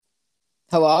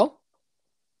Hello?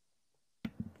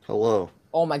 Hello.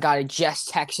 Oh my God, I just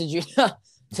texted you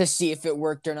to see if it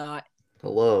worked or not.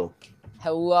 Hello.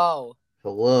 Hello.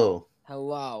 Hello.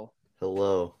 Hello.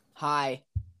 Hello. Hi.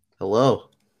 Hello.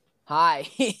 Hi.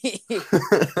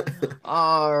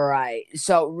 All right.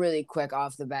 So, really quick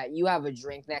off the bat, you have a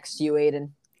drink next to you, Aiden.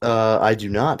 I do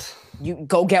not. You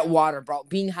go get water, bro.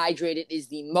 Being hydrated is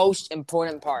the most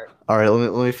important part. All right,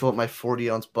 let me fill up my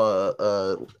 40 ounce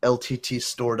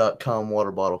lttstore.com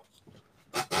water bottle.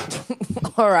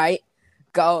 All right.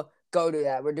 Go do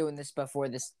that. We're doing this before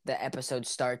the episode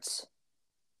starts.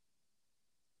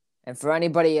 And for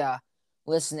anybody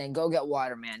listening, go get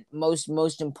water, man. Most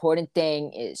important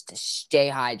thing is to stay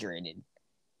hydrated.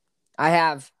 I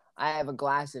have a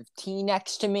glass of tea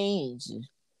next to me.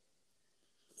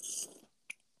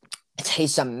 It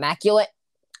tastes immaculate.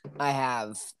 I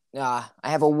have a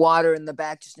water in the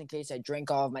back just in case I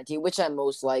drink all of my tea, which I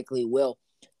most likely will.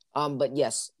 But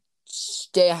yes,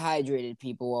 stay hydrated,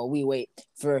 people, while we wait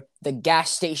for the gas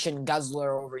station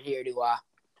guzzler over here to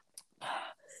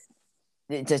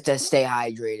stay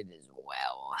hydrated as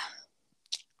well.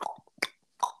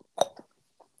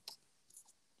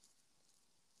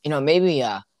 Maybe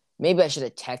I should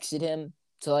have texted him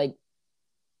to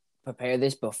prepare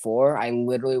this before. I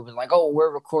literally was like, "Oh, we're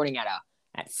recording at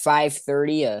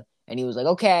 5:30," and he was like,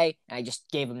 "Okay," and I just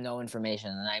gave him no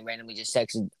information, and I randomly just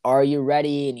texted, "Are you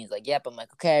ready?" And he's like, "Yep." I'm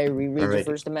like, "Okay, All reread your right.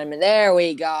 First Amendment." There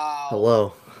we go.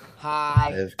 Hello. I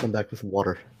Hi. have come back with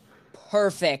water.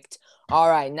 Perfect. All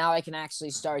right, now I can actually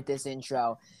start this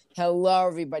intro. Hello,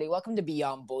 everybody. Welcome to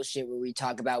Beyond Bullshit, where we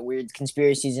talk about weird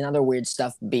conspiracies and other weird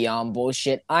stuff beyond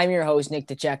bullshit. I'm your host, Nick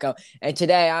DeCecco, and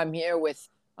today I'm here with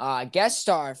guest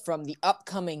star from the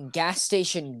upcoming Gas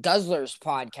Station Guzzlers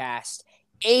podcast,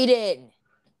 Aiden.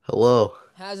 Hello.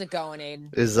 How's it going,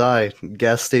 Aiden? Is I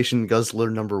gas station guzzler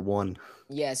number one?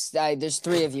 Yes, there's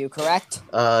three of you, correct?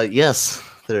 Yes.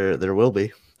 There will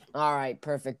be. All right,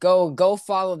 perfect. Go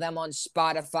follow them on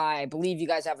Spotify. I believe you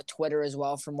guys have a Twitter as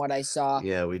well, from what I saw.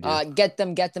 Yeah, we do. Get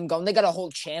them going. They got a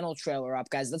whole channel trailer up,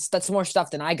 guys. That's more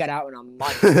stuff than I got out in a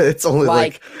month. it's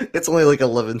only it's only like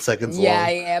 11 seconds Yeah,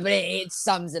 long. yeah, but it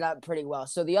sums it up pretty well.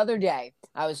 So the other day,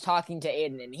 I was talking to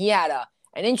Aiden, and he had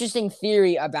an interesting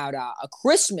theory about a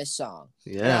Christmas song.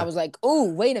 And I Yeah. was like, "Oh,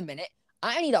 wait a minute!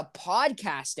 I need a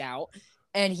podcast out."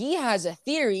 And he has a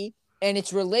theory, and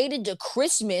it's related to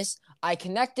Christmas. I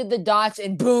connected the dots,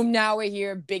 and boom! Now we're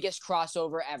here, biggest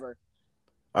crossover ever.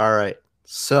 All right.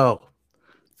 So,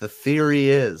 the theory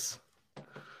is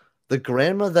the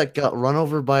grandma that got run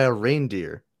over by a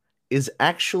reindeer is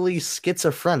actually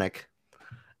schizophrenic,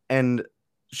 and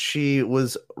she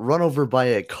was run over by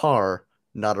a car,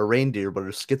 not a reindeer, but her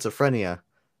schizophrenia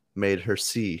made her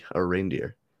see a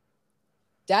reindeer.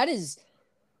 That is,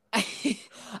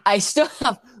 I still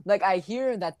have I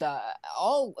hear that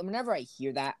whenever I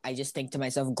hear that, I just think to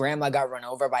myself, Grandma got run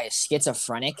over by a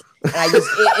schizophrenic, and I just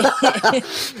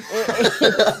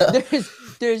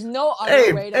there's no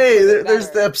other way to put it There's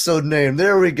better. the episode name.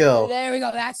 There we go. There we go.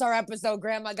 That's our episode.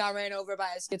 Grandma got ran over by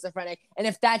a schizophrenic, and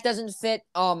if that doesn't fit,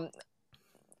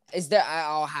 is there?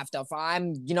 I'll have to.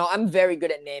 I'm very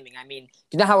good at naming. I mean,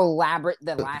 you know how elaborate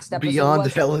the last episode Beyond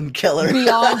was. Helen Keller.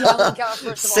 Beyond Helen Keller.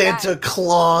 First of all, Santa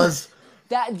Claus.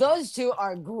 those two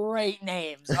are great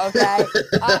names. Okay,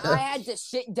 I had to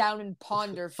sit down and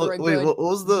ponder for a good. What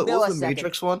was the millisecond.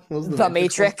 Matrix one? What was The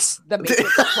Matrix. The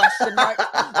Matrix question mark.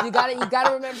 You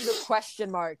gotta remember the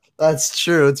question mark. That's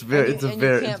true. It's very And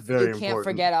very you can't important.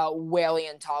 forget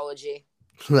Whaleontology.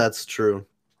 That's true.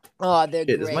 Oh, they're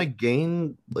Shit, great. is my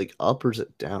gain up or is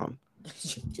it down?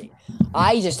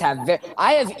 I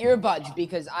have earbuds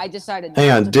because I decided.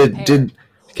 Hang on,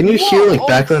 can you hear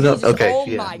background up? Okay, oh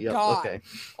yeah, my god! Okay.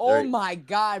 Oh my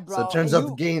god, bro! So it turns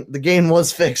out the gain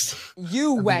was fixed.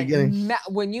 You went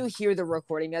when you hear the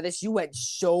recording of this, you went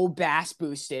so bass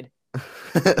boosted.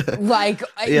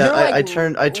 I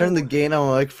turned the gain on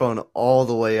my microphone all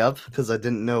the way up because I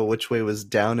didn't know which way was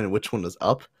down and which one was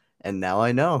up, and now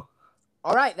I know.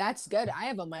 All right, that's good. I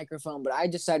have a microphone, but I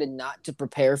decided not to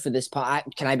prepare for this pod.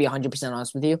 Can I be 100%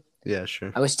 honest with you? Yeah,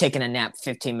 sure. I was taking a nap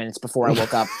 15 minutes before I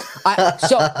woke up.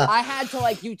 So I had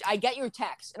to I get your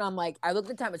text, and I'm like, I looked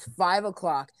at the time, it's 5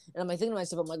 o'clock, and I'm thinking to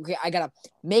myself, I'm like, okay, I gotta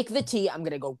make the tea. I'm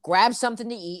gonna go grab something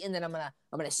to eat, and then I'm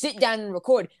gonna sit down and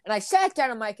record. And I sat down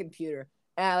on my computer,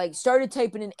 and I started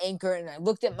typing in Anchor, and I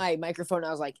looked at my microphone, and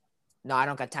I was like, no, I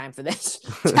don't got time for this.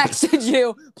 Texted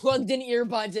you, plugged in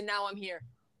earbuds, and now I'm here.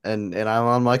 And I'm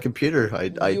on my computer. I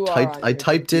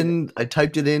typed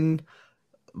it in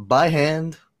by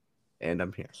hand, and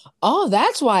I'm here. Oh,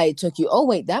 that's why it took you. Oh,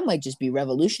 wait, that might just be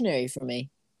revolutionary for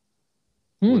me.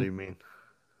 What do you mean?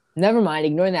 Never mind,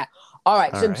 ignoring that. All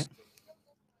right, All so right.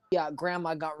 yeah,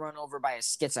 grandma got run over by a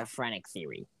schizophrenic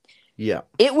theory. Yeah.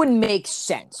 It would make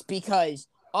sense because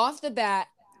off the bat,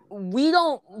 we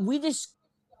just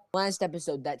last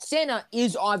episode that Santa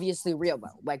is obviously real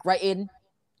though. Like right in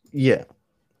Yeah.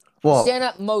 Well,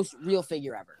 Santa, most real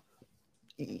figure ever.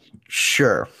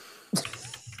 sure.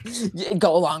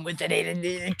 Go along with it, Aiden.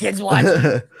 The kids all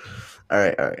watching.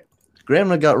 right. All right.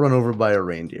 Grandma got run over by a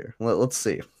reindeer. Let's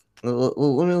see. Let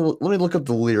me look up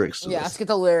the lyrics to Yeah, let's this. get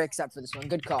the lyrics up for this one.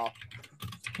 Good call.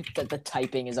 The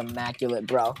typing is immaculate,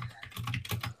 bro.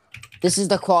 This is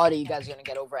the quality you guys are gonna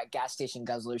get over at Gas Station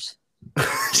Guzzlers.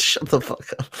 Shut the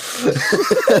fuck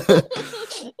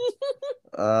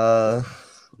up.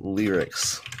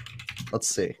 Lyrics. Let's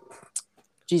see.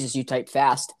 Jesus, you type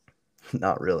fast.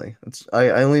 Not really. I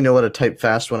only know how to type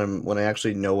fast when I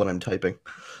actually know what I'm typing.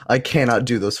 I cannot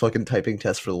do those fucking typing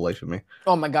tests for the life of me.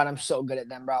 Oh my god, I'm so good at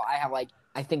them, bro. I have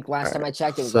I think last time I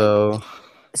checked, it was So,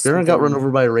 Grandma got run something.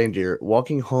 over by a reindeer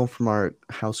walking home from our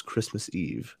house Christmas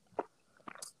Eve.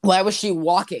 Why was she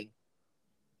walking?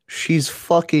 She's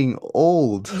fucking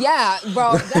old. Yeah,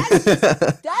 bro.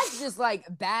 That's just like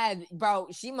bad, bro.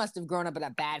 She must have grown up in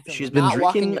a bad family. She's been Not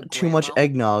walking drinking your too much grandma.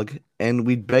 eggnog, and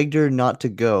we begged her not to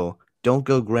go. Don't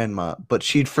go, Grandma. But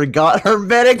she'd forgot her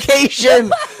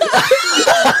medication.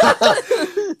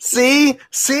 See?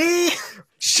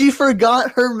 She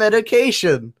forgot her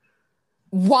medication.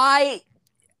 Why?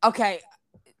 Okay,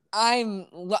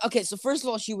 okay. So first of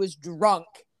all, she was drunk,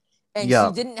 and Yeah.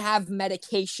 she didn't have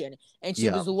medication, and she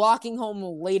Yeah. was walking home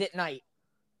late at night.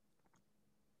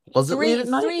 Was it late at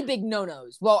night? Three big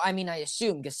no-nos. Well, I mean, I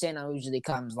assume because Santa usually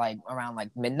comes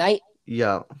around midnight.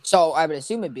 Yeah. So I would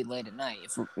assume it'd be late at night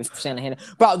if Santa had.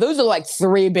 Bro, those are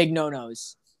three big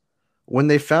no-nos. When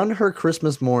they found her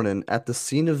Christmas morning at the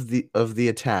scene of the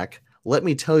attack, let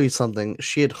me tell you something.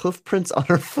 She had hoof prints on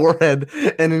her forehead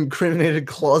and incriminated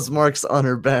claws marks on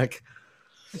her back.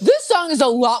 This song is a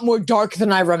lot more dark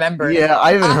than I remember. Yeah,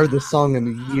 I haven't heard this song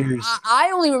in years. I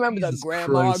only remember Jesus the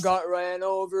grandma Christ. got ran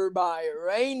over by a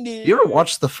reindeer. You ever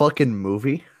watch the fucking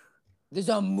movie? There's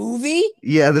a movie?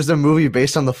 Yeah, there's a movie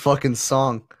based on the fucking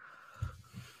song.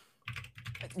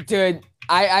 Dude,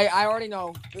 I already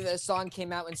know the song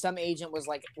came out and some agent was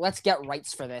like, let's get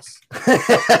rights for this.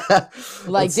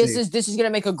 Let's see. This is gonna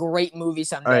make a great movie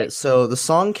someday. All right, so the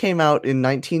song came out in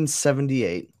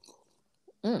 1978.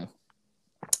 A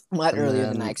lot earlier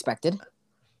than I expected.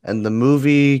 And the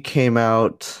movie came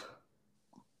out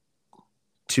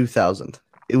 2000.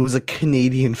 It was a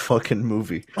Canadian fucking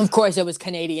movie. Of course it was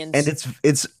Canadians. And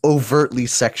it's overtly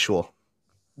sexual.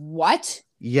 What?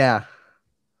 Yeah.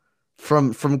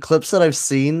 From clips that I've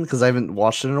seen, because I haven't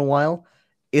watched it in a while,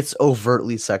 it's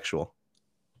overtly sexual.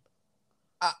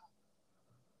 I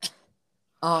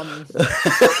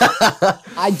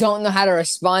don't know how to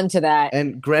respond to that.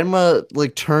 And Grandma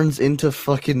turns into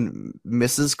fucking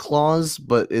Mrs. Claus,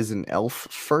 but is an elf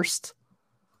first,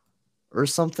 or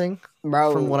something.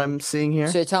 Bro, from what I'm seeing here.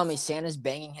 So you're telling me Santa's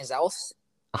banging his elves?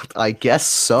 I guess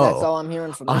so. That's all I'm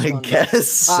hearing from this one. I guess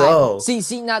so.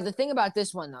 See, now the thing about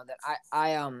this one though that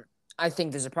I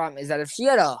think there's a problem is that if she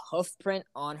had a hoof print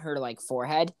on her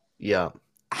forehead, yeah,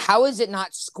 how is it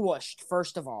not squished?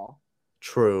 First of all,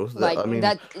 true. I mean,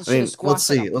 let's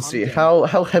see.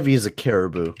 How heavy is a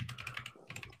caribou?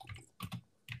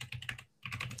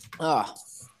 Oh.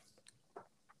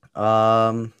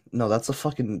 No, that's a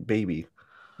fucking baby.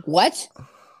 What?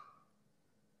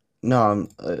 No,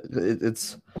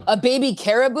 it's a baby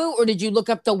caribou, or did you look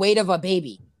up the weight of a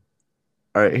baby?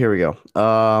 All right, here we go.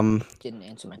 Didn't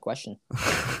answer my question.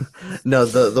 No,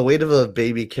 the weight of a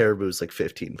baby caribou is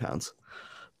 15 pounds,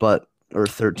 or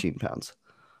 13 pounds.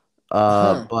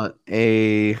 But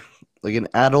an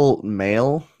adult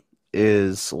male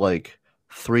is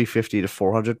 350 to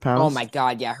 400 pounds. Oh my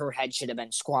god, yeah, her head should have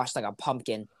been squashed like a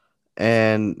pumpkin.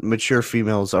 And mature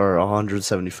females are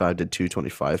 175 to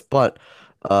 225, but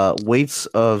weights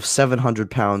of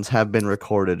 700 pounds have been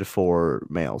recorded for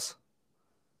males.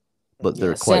 But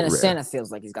they're quite rare. Santa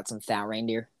feels like he's got some fat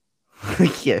reindeer.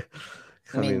 Yeah.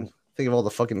 I mean, think of all the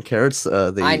fucking carrots.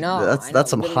 I know. That's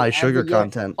some high sugar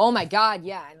content. Oh my god,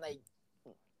 yeah. And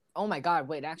oh my god,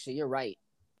 wait, actually, you're right.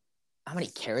 How many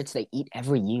carrots they eat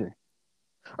every year?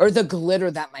 Or the glitter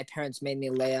that my parents made me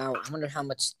lay out. I wonder how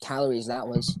much calories that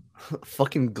was.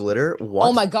 Fucking glitter? What?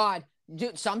 Oh my god.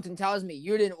 Dude, something tells me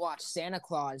you didn't watch Santa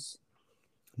Claus.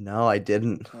 No, I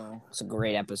didn't. Oh, it's a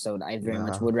great episode. I very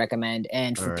much would recommend.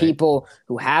 And for people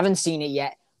who haven't seen it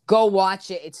yet, go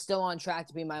watch it. It's still on track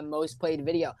to be my most played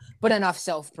video. But enough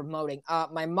self-promoting.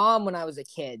 My mom, when I was a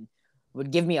kid,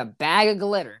 would give me a bag of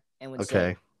glitter and would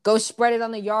say, go spread it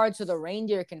on the yard so the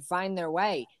reindeer can find their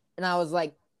way. And I was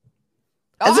like,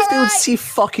 As if they would Alright! see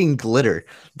fucking glitter.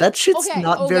 That shit's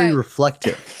not very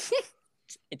reflective.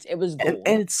 It was gold.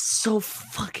 And it's so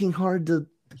fucking hard to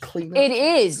clean up. It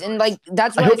is, and like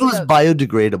that's why I hope it was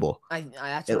biodegradable.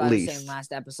 That's what I was saying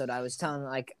last episode. I was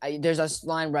telling there's a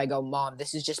line where I go, "Mom,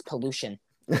 this is just pollution."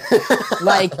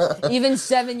 Like even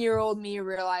 7-year-old me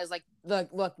realized, like,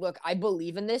 look, I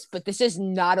believe in this, but this is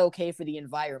not okay for the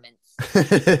environment.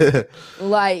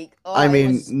 Like, I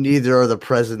mean, neither are the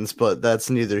presents, but that's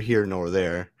neither here nor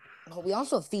there. Well, we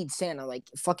also feed Santa like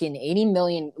fucking 80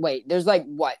 million. Wait, there's like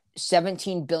what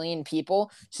 17 billion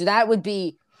people, so that would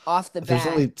be off the bat. There's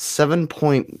only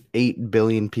 7.8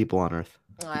 billion people on Earth.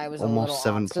 I was almost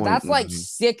 7. So that's like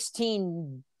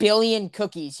 16 billion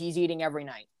cookies he's eating every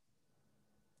night.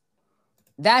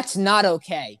 That's not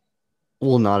okay.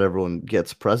 Well, not everyone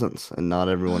gets presents, and not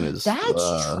everyone is.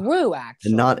 That's true,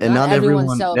 actually. And not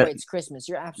everyone celebrates Christmas.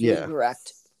 You're absolutely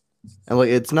correct. And like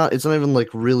it's not even like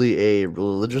really a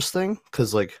religious thing,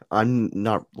 because like I'm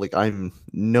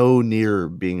no near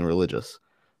being religious,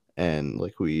 and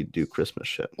like we do Christmas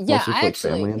shit. Yeah, mostly for, like,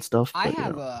 family and stuff. I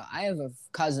have a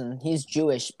cousin. He's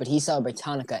Jewish, but he celebrates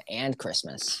Hanukkah and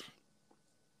Christmas.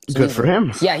 So good for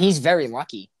him. Yeah, he's very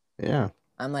lucky. Yeah.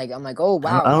 I'm like, oh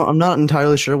wow. I'm not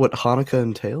entirely sure what Hanukkah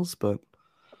entails, but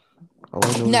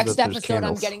next episode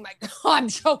I'm getting my. I'm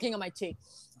choking on my tea.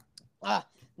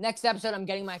 Next episode I'm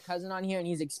getting my cousin on here, and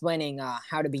he's explaining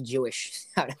how to be Jewish.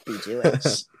 How to be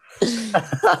Jewish.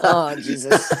 Oh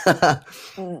Jesus.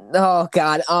 Oh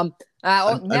God.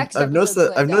 Next I've noticed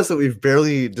that we've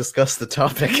barely discussed the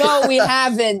topic. No, we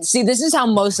haven't. See, this is how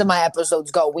most of my episodes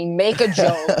go. We make a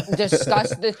joke,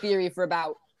 discuss the theory for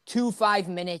about 5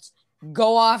 minutes,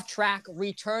 go off track,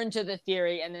 return to the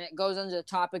theory, and then it goes under the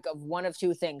topic of one of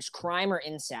two things: crime or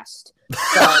incest. So,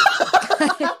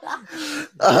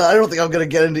 I don't think I'm gonna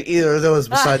get into either of those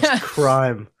besides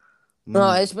crime.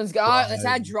 Oh, this one's got. Let's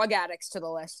add drug addicts to the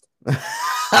list.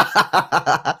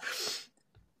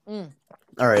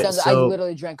 All right, I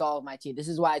literally drank all of my tea. This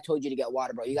is why I told you to get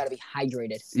water, bro. You got to be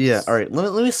hydrated. Yeah. All right.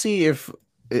 Let me see if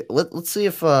let's see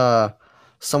if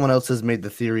someone else has made the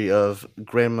theory of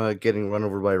grandma getting run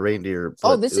over by a reindeer.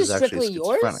 Oh, this is strictly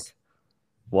yours?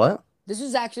 What? This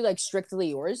is actually like strictly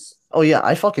yours? Oh yeah,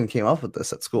 I fucking came up with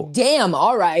this at school. Damn.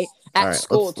 All right. At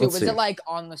school too. Was it like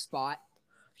on the spot?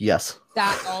 Yes.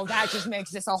 That just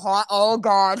makes this a hot. Oh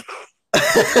God.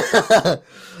 All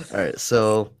right.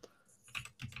 So.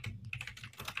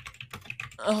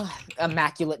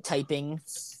 Immaculate typing.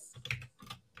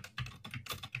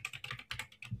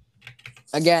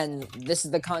 Again, this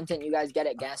is the content you guys get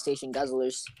at Gas Station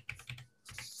Guzzlers.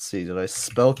 Let's see, did I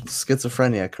spell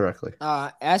schizophrenia correctly?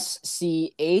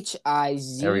 SCHIZ.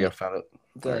 There we go, found it.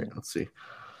 Good. All right, let's see.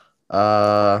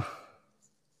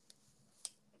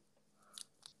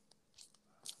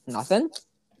 Nothing?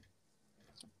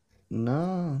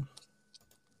 No.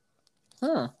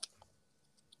 Huh.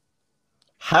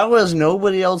 How has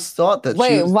nobody else thought that?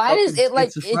 Wait, why does it like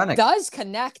it does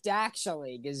connect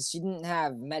actually? Because she didn't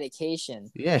have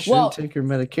medication. Yeah, she didn't take her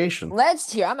medication.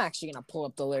 I'm actually gonna pull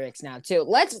up the lyrics now too.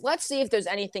 Let's see if there's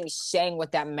anything saying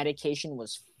what that medication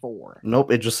was for.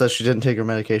 Nope, it just says she didn't take her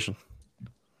medication.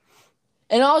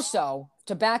 And also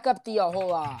to back up the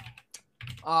whole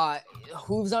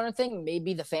hooves on her thing,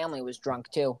 maybe the family was drunk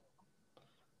too.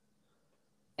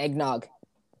 Eggnog.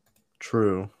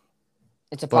 True.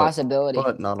 It's a possibility.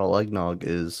 But not all eggnog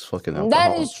is fucking alcohol.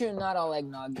 That is true. Not all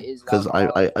eggnog is alcohol.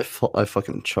 Because I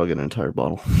fucking chug an entire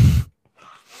bottle.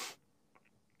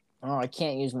 Oh, I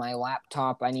can't use my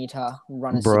laptop. I need to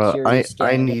run a security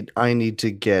scan. I need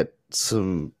to get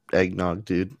some eggnog,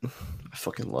 dude. I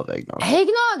fucking love eggnog.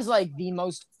 Eggnog's like the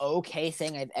most okay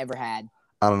thing I've ever had.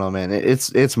 I don't know, man.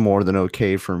 It's more than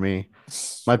okay for me.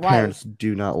 My parents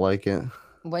do not like it.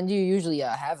 When do you usually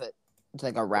have it? It's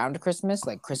like around Christmas,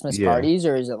 like Christmas parties,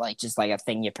 or is it like just like a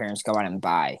thing your parents go out and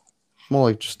buy? More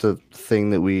like just a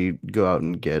thing that we go out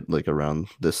and get like around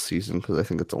this season, because I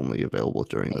think it's only available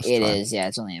during this time. It is, yeah,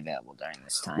 it's only available during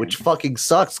this time. Which fucking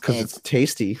sucks because it's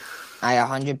tasty. I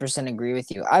 100% agree with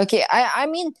you. Okay, I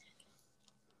mean,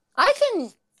 I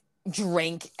can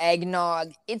drink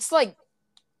eggnog. It's like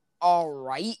all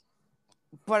right,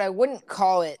 but I wouldn't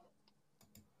call it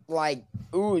like,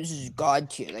 ooh, this is god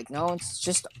tier. Like, no, it's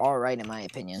just all right in my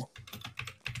opinion.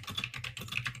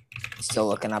 Still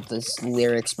looking up this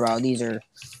lyrics, bro.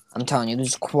 I'm telling you, this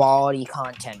is quality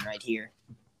content right here.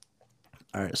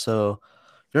 All right, so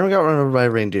Grandma got run over by a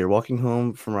reindeer walking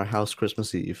home from our house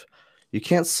Christmas Eve. You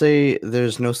can't say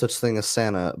there's no such thing as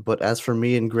Santa, but as for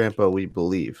me and Grandpa, we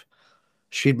believe.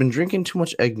 She'd been drinking too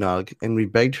much eggnog, and we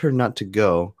begged her not to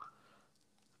go,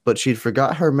 but she'd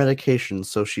forgot her medication,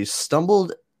 so she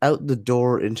stumbled out the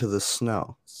door into the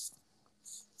snow.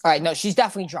 All right, no, she's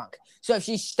definitely drunk. So if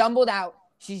she stumbled out,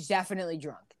 she's definitely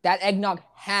drunk. That eggnog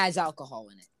has alcohol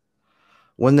in it.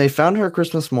 When they found her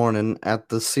Christmas morning at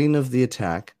the scene of the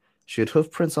attack, she had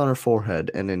hoof prints on her forehead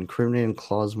and incriminating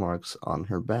claws marks on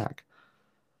her back.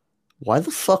 Why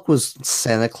the fuck was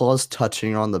Santa Claus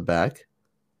touching her on the back?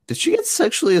 Did she get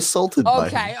sexually assaulted by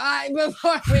him? Okay,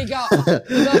 before we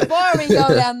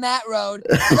go down that road,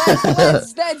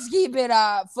 let's keep it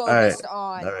focused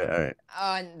All right.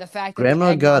 on the fact that Grandma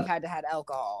the eggnog got had to have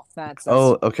alcohol. That's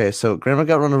okay. So Grandma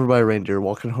got run over by a reindeer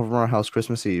walking home from our house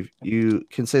Christmas Eve. You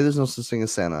can say there's no such thing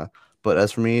as Santa, but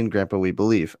as for me and Grandpa, we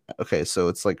believe. Okay, so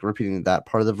it's like repeating that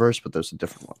part of the verse, but there's a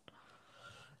different one.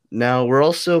 Now we're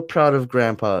also proud of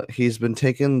Grandpa. He's been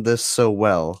taking this so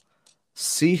well.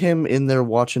 See him in there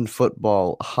watching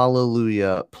football,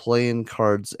 hallelujah, playing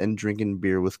cards and drinking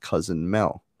beer with Cousin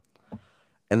Mel.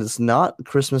 And it's not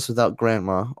Christmas without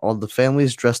Grandma. All the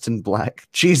family's dressed in black.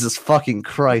 Jesus fucking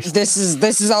Christ. This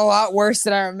is a lot worse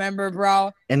than I remember,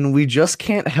 bro. And we just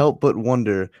can't help but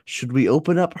wonder, should we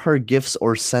open up her gifts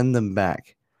or send them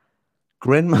back?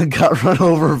 Grandma got run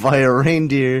over by a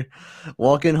reindeer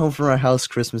walking home from our house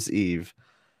Christmas Eve.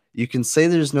 You can say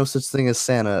there's no such thing as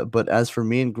Santa, but as for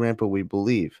me and Grandpa, we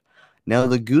believe. Now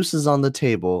the goose is on the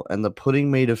table, and the pudding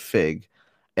made of fig,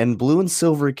 and blue and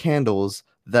silver candles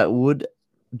that would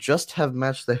just have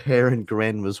matched the hair in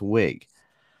Grandma's wig.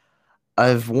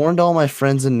 I've warned all my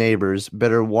friends and neighbors,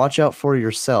 better watch out for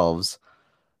yourselves.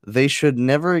 They should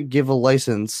never give a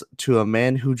license to a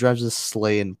man who drives a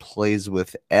sleigh and plays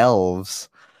with elves.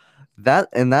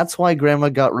 That's why Grandma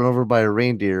got run over by a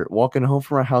reindeer walking home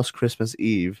from our house Christmas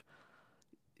Eve.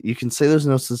 You can say there's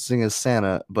no such thing as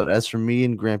Santa, but as for me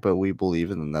and Grandpa, we believe,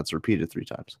 and then that's repeated 3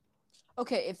 times.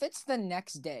 Okay, if it's the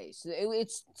next day, so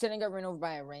it's Santa got run over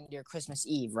by a reindeer Christmas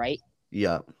Eve, right?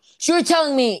 Yeah. So you're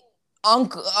telling me,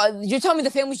 you're telling me the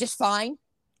family's just fine?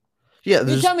 Yeah.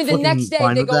 You're telling me the next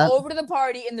day they go over to the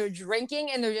party and they're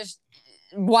drinking and they're just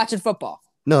watching football?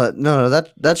 No,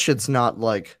 that shit's not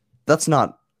like, that's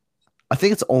not, I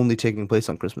think it's only taking place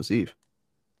on Christmas Eve.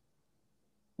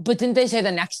 But didn't they say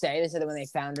the next day? They said that when they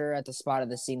found her at the spot of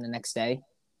the scene the next day.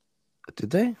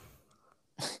 Did they?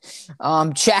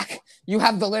 Check. You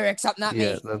have the lyrics up, not me.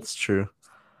 Yeah, that's true.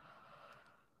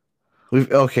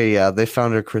 They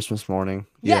found her Christmas morning.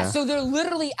 Yeah, so they're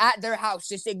literally at their house,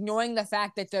 just ignoring the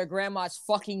fact that their grandma's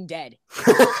fucking dead.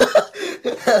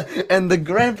 And the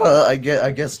grandpa, I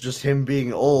guess just him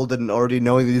being old and already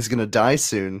knowing that he's gonna die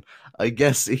soon, I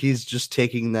guess he's just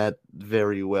taking that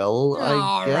very well,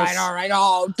 I guess. All right.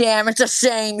 Oh, damn, it's a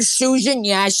shame. Susan,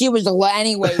 yeah, she was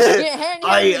anyways.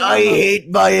 I hate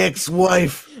my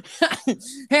ex-wife.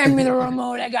 Hand me the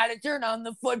remote. I gotta turn on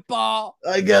the football.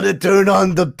 I gotta turn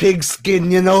on the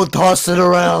pigskin, toss it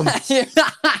around.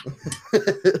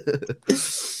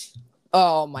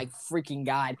 Oh my freaking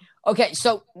god. Okay,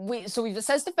 so we've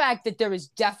assessed the fact that there is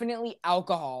definitely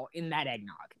alcohol in that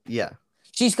eggnog. Yeah.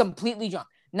 She's completely drunk.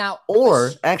 Now,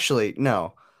 or actually,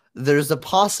 no. There's a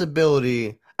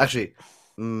possibility. Actually,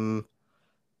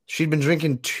 she'd been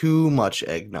drinking too much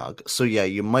eggnog. So yeah,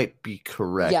 you might be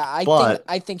correct. Yeah,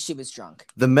 I think she was drunk.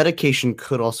 The medication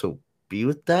could also be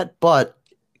with that, but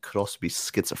it could also be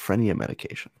schizophrenia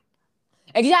medication.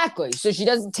 Exactly. So she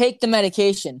doesn't take the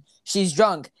medication. She's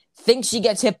drunk. Thinks she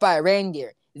gets hit by a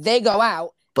reindeer. They go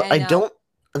out. But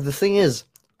the thing is,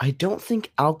 I don't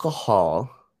think alcohol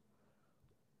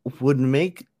would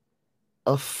make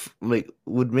people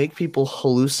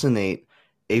hallucinate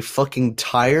a fucking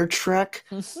tire track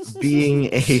being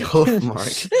a hoof mark.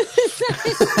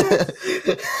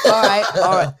 All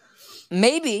right.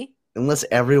 Maybe. Unless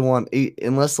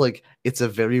like it's a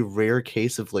very rare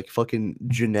case of like fucking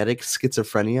genetic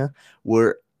schizophrenia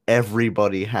where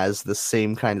everybody has the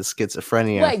same kind of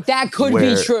schizophrenia. Like that could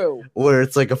be true. Where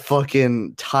it's like a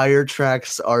fucking tire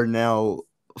tracks are now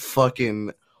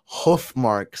fucking hoof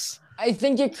marks. I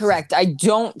think you're correct. I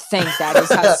don't think that is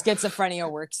how schizophrenia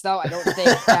works, though. I don't think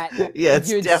that. Yeah, it's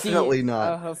definitely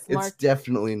not. It's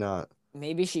definitely not.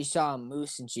 Maybe she saw a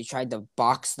moose and she tried to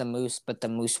box the moose, but the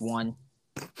moose won.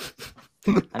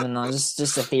 I don't know. It's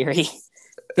just a theory.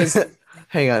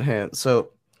 Hang on.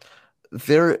 So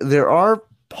there are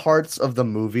parts of the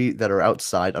movie that are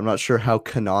outside. I'm not sure how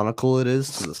canonical it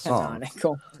is to the song.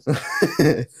 Canonical.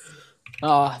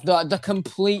 The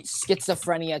complete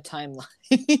schizophrenia timeline.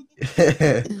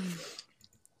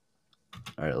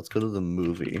 All right, let's go to the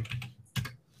movie.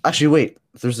 Actually, wait.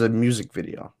 There's a music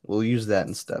video. We'll use that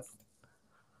instead.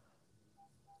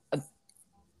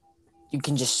 You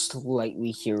can just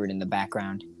slightly hear it in the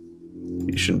background.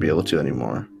 You shouldn't be able to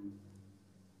anymore.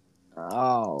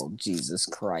 Oh, Jesus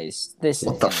Christ. This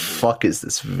What is the gonna fuck is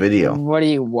this video? What are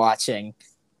you watching?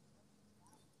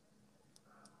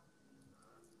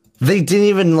 They didn't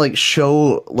even like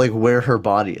show like where her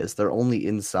body is. They're only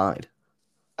inside.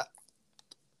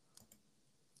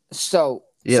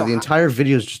 Yeah, the entire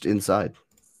video is just inside.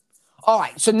 All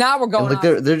right, so now we're going and like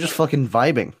on. they're just fucking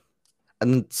vibing.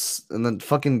 And then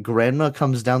fucking grandma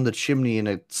comes down the chimney in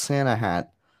a Santa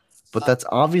hat. But that's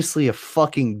obviously a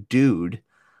fucking dude.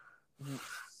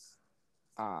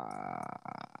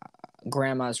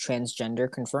 Grandma's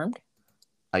transgender confirmed?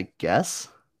 I guess.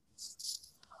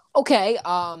 Okay,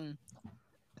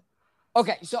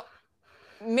 okay, so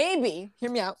maybe, hear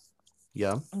me out.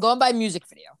 Yeah. Going by music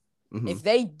video. Mm-hmm. If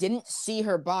they didn't see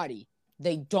her body,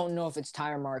 they don't know if it's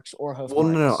tire marks or hoof marks.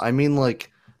 No. I mean, like,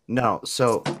 no.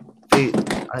 So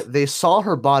they saw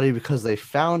her body because they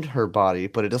found her body,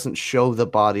 but it doesn't show the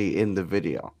body in the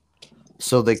video.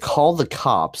 So they call the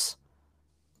cops,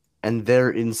 and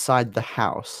they're inside the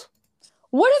house.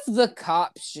 What if the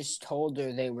cops just told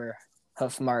her they were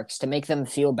hoof marks to make them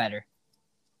feel better?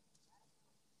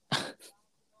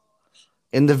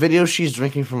 In the video, she's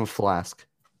drinking from a flask.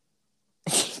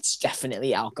 It's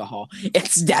definitely alcohol.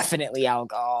 It's definitely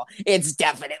alcohol. It's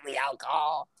definitely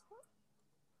alcohol.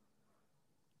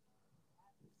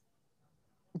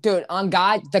 Dude, on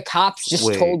God, the cops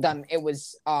just told them it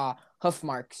was hoof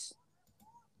marks.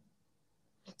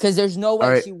 Because there's no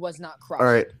way she was not crushed. All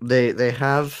right, they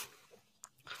have...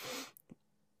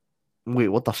 Wait,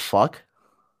 what the fuck?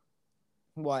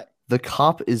 What? The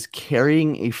cop is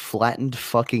carrying a flattened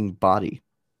fucking body.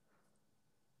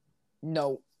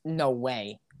 No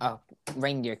way. A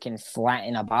reindeer can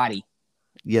flatten a body.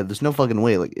 Yeah, there's no fucking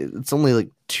way. Like, it's only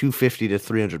like 250 to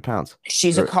 300 pounds.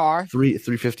 She's a car.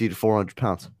 350 to 400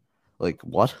 pounds. Like,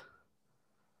 what?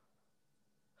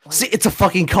 See, it's a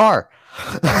fucking car.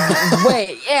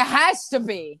 Wait, it has to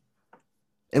be.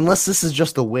 Unless this is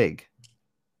just a wig.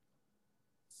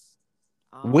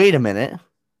 Wait a minute.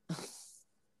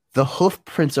 The hoof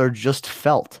prints are just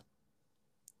felt.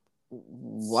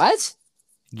 What?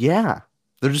 Yeah.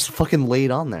 They're just fucking laid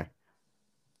on there.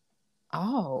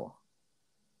 Oh.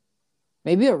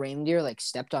 Maybe a reindeer like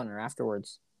stepped on her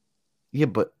afterwards. Yeah,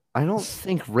 but I don't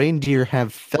think reindeer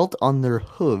have felt on their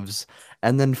hooves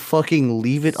and then fucking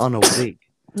leave it on a wig.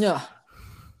 No.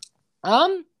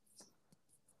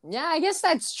 Yeah, I guess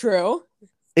that's true.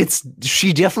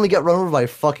 She definitely got run over by a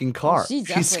fucking car. She's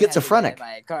schizophrenic.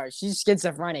 By a car. She's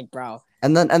schizophrenic, bro.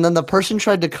 And then the person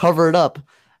tried to cover it up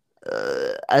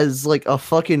as like a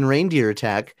fucking reindeer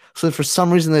attack. So for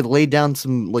some reason they laid down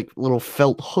some like little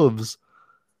felt hooves.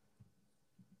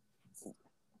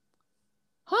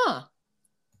 Huh.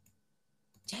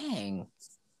 Dang.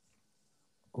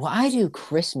 Why do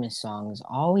Christmas songs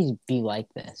always be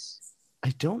like this?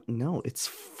 I don't know. It's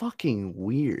fucking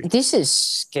weird. This is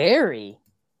scary.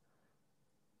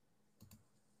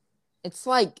 It's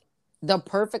like the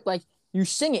perfect, like, you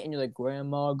sing it and you're like,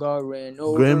 Grandma got run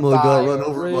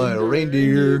over by a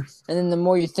reindeer. And then the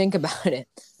more you think about it.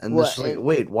 And why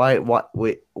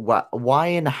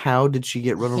and how did she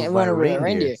get run over by a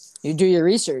reindeer? You do your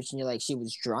research and you're like, she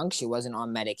was drunk. She wasn't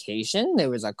on medication. There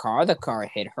was a car. The car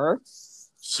hit her.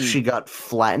 She got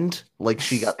flattened, like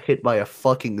she got hit by a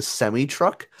fucking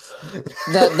semi-truck.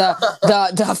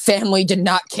 The family did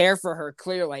not care for her,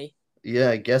 clearly.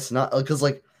 Yeah, I guess not. Because,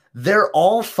 like, they're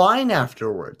all fine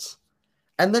afterwards.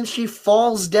 And then she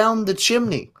falls down the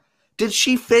chimney. Did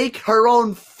she fake her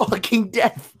own fucking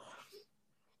death?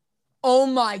 Oh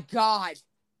my God.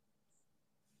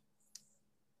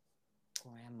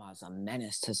 Grandma's a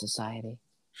menace to society.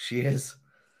 She is.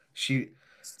 She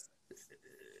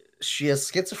has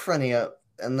schizophrenia,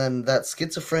 and then that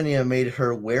schizophrenia made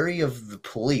her wary of the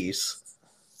police.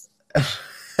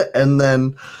 And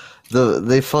then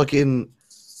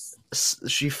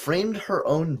she framed her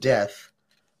own death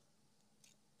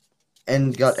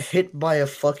and got hit by a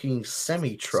fucking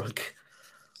semi-truck,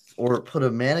 or put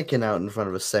a mannequin out in front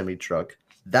of a semi-truck.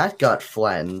 That got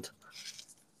flattened,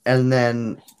 and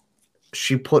then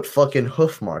she put fucking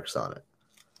hoof marks on it.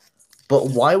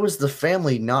 But why was the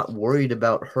family not worried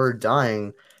about her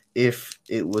dying if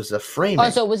it was a framing? Oh,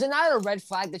 so was it not a red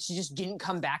flag that she just didn't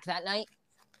come back that night?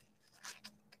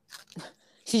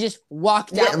 She just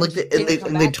walked out. And like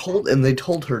they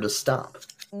told her to stop.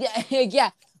 Yeah, yeah.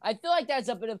 I feel like that's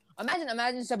a bit of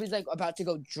imagine somebody's like about to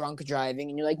go drunk driving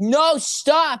and you're like, no,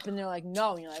 stop, and they're like,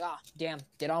 no, and you're like, oh, damn,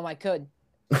 did all I could.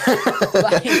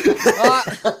 That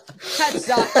sucks.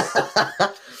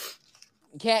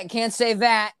 Can't say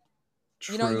that.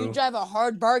 True. You know, you drive a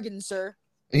hard bargain, sir.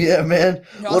 Yeah, man.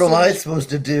 You're What also am gonna I be supposed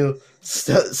to do?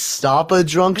 Stop a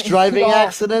drunk driving oh,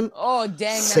 accident? oh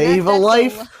dang man, Save a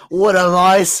life? What am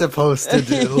I supposed to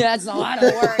do? that's a lot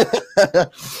of work.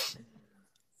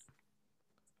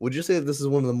 Would you say that this is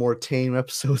one of the more tame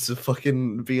episodes of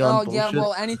fucking Oh Beyond yeah, Bullshit?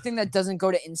 well anything that doesn't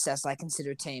go to incest I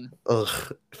consider tame.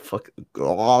 Ugh, fuck,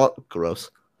 oh,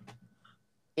 gross.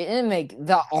 It didn't make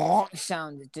the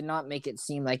sound. It did not make it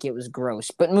seem like it was gross.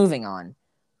 But moving on.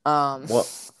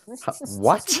 What?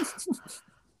 What?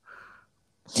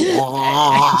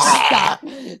 Stop.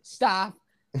 Stop.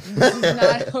 This is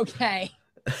not okay.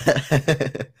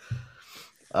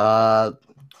 Let's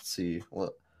see.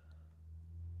 What?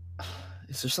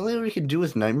 Is there something we could do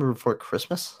with Nightmare Before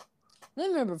Christmas?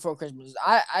 Nightmare Before Christmas.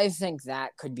 I think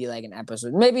that could be like an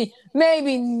episode. Maybe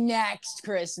next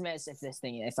Christmas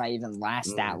if I even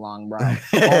last that long, bro.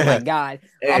 Oh my god.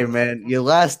 Hey man, you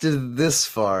lasted this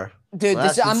far. Dude,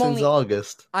 I'm since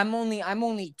August. I'm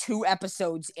only 2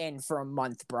 episodes in for a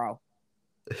month, bro.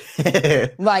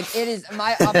 Like it is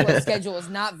my upload schedule is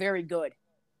not very good.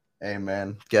 Hey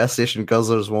man, Gas Station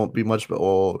Guzzlers won't be much, but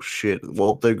oh shit.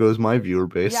 Well, there goes my viewer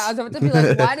base. Yeah, I was about to be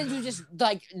like, why did you just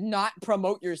like not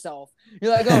promote yourself?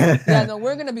 You're like, oh yeah, no,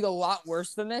 we're gonna be a lot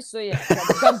worse than this. So yeah,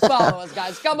 come follow us,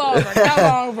 guys. Come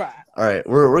over. All right,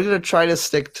 we're gonna try to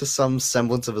stick to some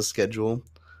semblance of a schedule.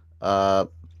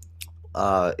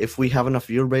 If we have enough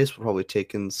viewer base, we'll probably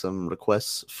take in some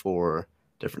requests for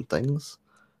different things.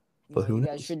 But who knows?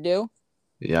 You guys should do?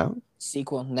 Yeah.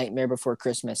 Sequel, Nightmare Before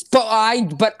Christmas. But I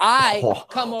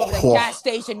come over to Gas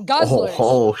Station Guzzlers.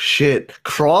 Oh shit!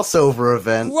 Crossover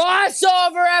event.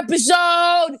 Crossover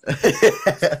episode.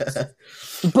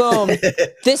 Boom.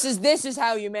 This is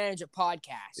how you manage a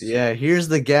podcast. Yeah, here's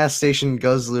the Gas Station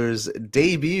Guzzlers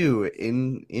debut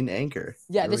in Anchor.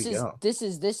 Yeah, this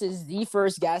is the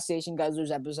first Gas Station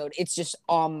Guzzlers episode. It's just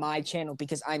on my channel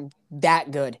because I'm that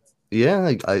good.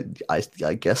 Yeah, I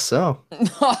guess so.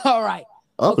 All right.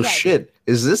 Oh okay. Shit!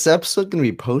 Is this episode gonna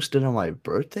be posted on my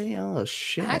birthday? Oh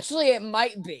shit! Actually, it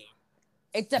might be.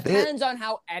 It depends on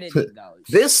how editing goes.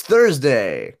 This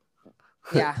Thursday.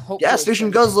 Yeah. Gas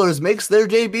Station Guzzlers makes their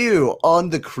debut on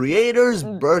the creator's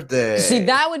birthday. See,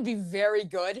 that would be very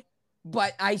good,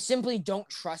 but I simply don't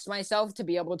trust myself to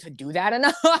be able to do that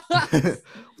enough.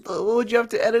 What would you have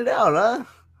to edit out, huh?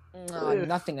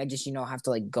 Nothing. I just, have to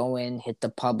like go in, hit the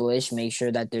publish, make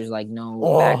sure that there's like no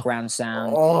background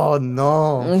sound. Oh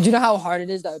no. Do you know how hard it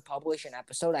is to publish an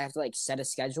episode? I have to like set a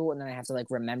schedule and then I have to like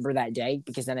remember that day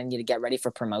because then I need to get ready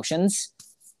for promotions.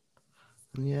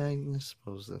 Yeah, I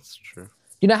suppose that's true.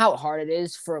 You know how hard it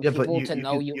is for people to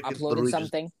know you uploaded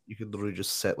something? You could literally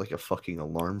just set like a fucking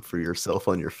alarm for yourself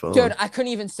on your phone. Dude, I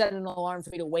couldn't even set an alarm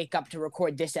for me to wake up to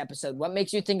record this episode. What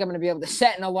makes you think I'm going to be able to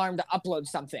set an alarm to upload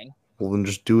something? Well, then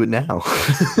just do it now.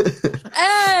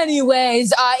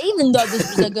 Anyways, even though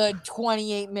this was a good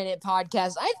 28-minute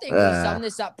podcast, I think we summed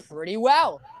this up pretty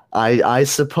well. I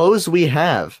suppose we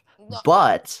have,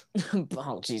 but...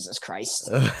 Oh, Jesus Christ.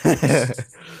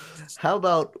 How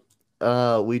about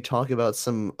we talk about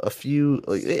a few,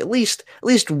 like, at least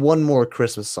one more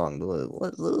Christmas song.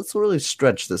 Let's really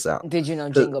stretch this out. Did you know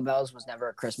Jingle Bells was never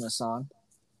a Christmas song?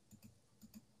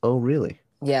 Oh, really?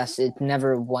 Yes, it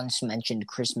never once mentioned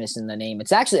Christmas in the name.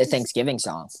 It's actually a Thanksgiving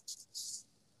song.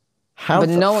 How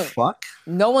the fuck?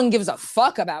 No one gives a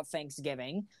fuck about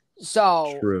Thanksgiving.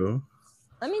 So true.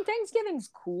 I mean,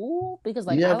 Thanksgiving's cool because,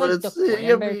 like, yeah, I but like it's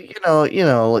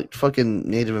like fucking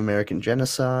Native American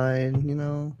genocide,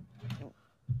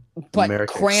 But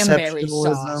American cranberry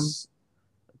exceptionalism. sauce.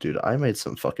 Dude, I made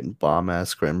some fucking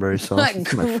bomb-ass cranberry sauce in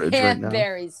my fridge right now.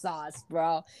 Cranberry sauce,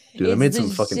 bro. Dude, I made some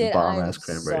fucking bomb-ass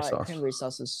cranberry sauce. Cranberry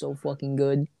sauce is so fucking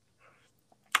good.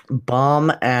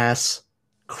 Bomb-ass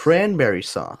cranberry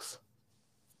sauce.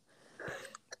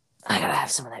 I gotta have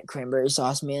some of that cranberry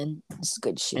sauce, man. It's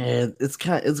good shit. And it's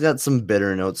got some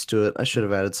bitter notes to it. I should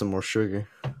have added some more sugar.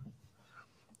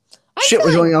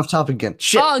 We're going off topic again.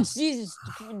 Shit. Oh, Jesus.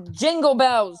 Jingle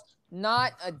Bells.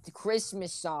 Not a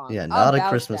Christmas song. Yeah, not a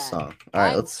Christmas song. All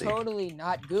right, let's see. I'm totally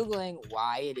not Googling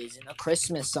why it isn't a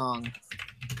Christmas song.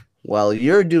 While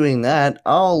you're doing that,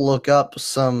 I'll look up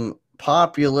some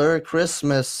popular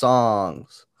Christmas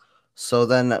songs. So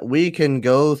then we can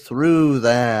go through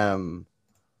them.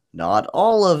 Not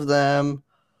all of them.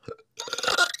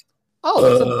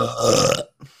 Oh,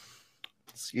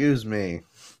 excuse me.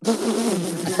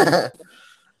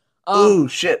 Oh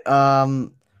shit.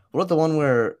 What about the one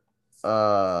where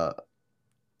like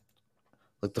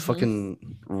the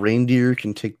fucking reindeer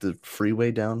can take the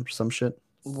freeway down or some shit?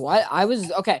 What?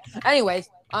 Okay. Anyways,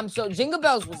 So Jingle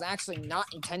Bells was actually not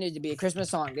intended to be a Christmas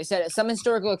song. They said some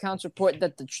historical accounts report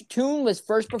that the tune was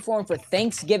first performed for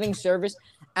Thanksgiving service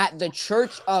at the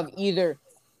church of either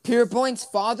Pierpoint's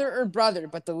father or brother,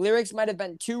 but the lyrics might have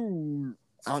been too,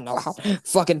 I don't know how to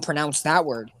fucking pronounce that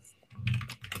word.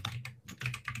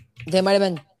 They might have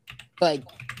been like,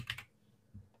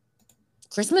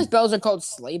 Christmas bells are called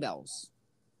sleigh bells.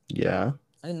 Yeah.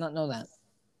 I did not know that.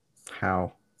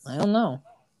 How? I don't know.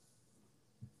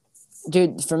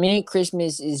 Dude, for me,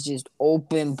 Christmas is just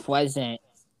open, pleasant.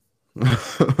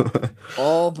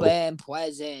 Open,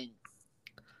 pleasant.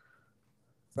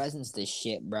 Presents the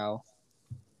shit, bro.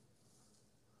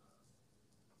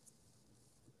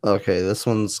 Okay, this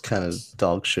one's kind of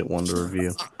dog shit one to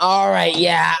review. All right,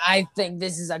 yeah, I think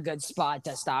this is a good spot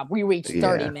to stop. We reached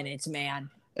 30 minutes, man.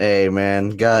 Hey, man,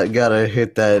 gotta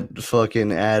hit that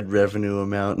fucking ad revenue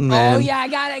amount, man. Oh yeah, I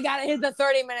gotta hit the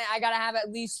 30-minute. I gotta have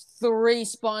at least 3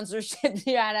 sponsorships.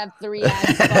 Yeah, I'd have 3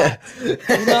 ad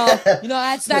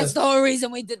spots. That's the whole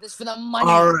reason we did this, for the money.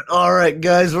 All right,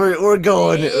 guys, we're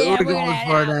going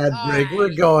for an ad break. Right.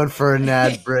 We're going for an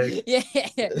ad break. Yeah.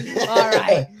 All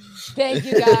right. Thank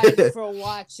you guys for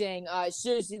watching.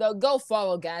 Seriously though, go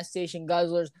follow Gas Station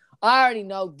Guzzlers. I already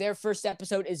know their first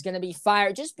episode is going to be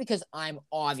fire just because I'm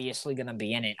obviously going to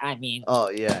be in it. I mean,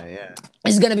 oh, yeah.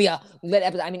 It's going to be a lit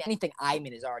episode. I mean, anything I'm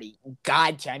in is already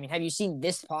God tier. I mean, have you seen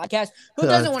this podcast? Who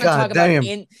doesn't want to talk about who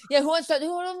doesn't want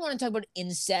to talk about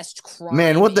incest, crime?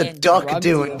 Man, what the duck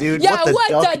doing, dude? Yeah,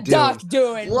 what the duck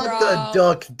doing? What the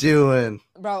duck doing?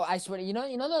 Bro, I swear, you know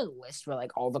the list where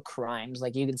like all the crimes,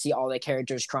 like you can see all the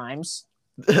characters' crimes?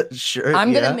 Sure.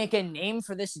 I'm gonna make a name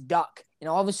for this duck, and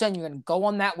all of a sudden you're gonna go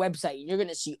on that website and you're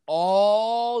gonna see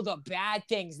all the bad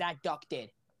things that duck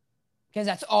did, because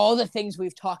that's all the things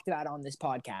we've talked about on this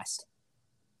podcast.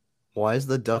 Why is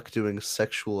the duck doing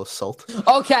sexual assault?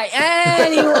 Okay,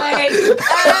 anyway,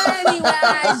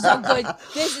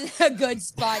 this is a good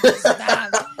spot to stop.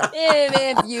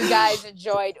 If you guys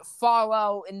enjoyed,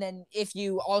 follow, and then if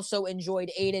you also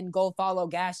enjoyed Aiden, go follow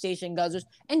Gas Station Guzzlers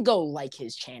and go like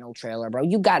his channel trailer, bro.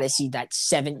 You gotta see that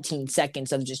 17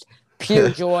 seconds of just pure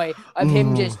joy of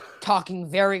him just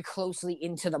talking very closely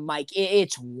into the mic.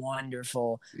 It's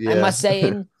wonderful. Yeah. I must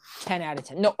say, 10 out of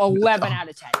 10. No, 11 out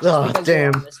of 10. Oh,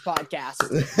 damn. On this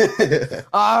podcast.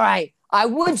 All right. I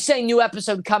would say new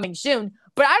episode coming soon,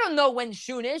 but I don't know when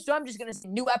soon is, so I'm just going to say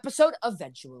new episode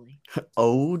eventually.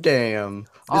 Oh, damn.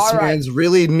 This man's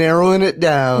really narrowing it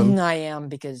down. I am,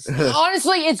 because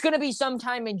honestly, it's going to be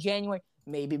sometime in January,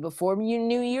 maybe before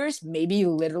New Year's, maybe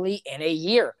literally in a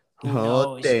year. Who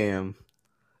knows? Damn.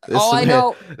 I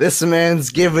know. This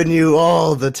man's giving you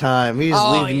all the time. He's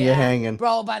leaving you hanging.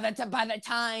 Bro, by the time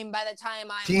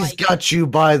He's got you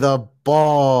by the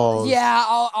balls. Yeah,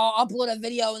 I'll upload a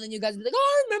video and then you guys will be like, oh,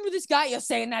 I remember this guy. You're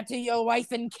saying that to your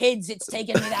wife and kids. It's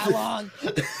taking me that long.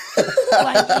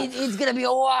 Like, it's going to be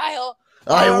a while.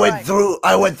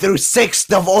 I went through 6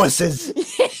 divorces.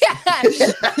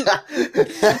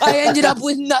 I ended up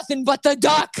with nothing but the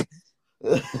duck.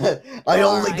 I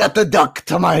only got the duck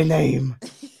to my name.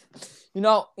 You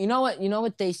know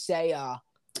what they say, oh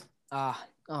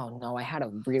no, I had a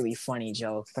really funny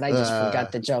joke, but I just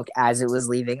forgot the joke as it was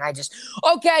leaving.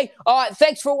 Okay,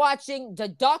 thanks for watching. The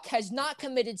duck has not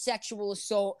committed sexual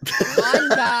assault. On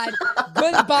God.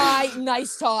 Goodbye.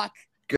 Nice talk.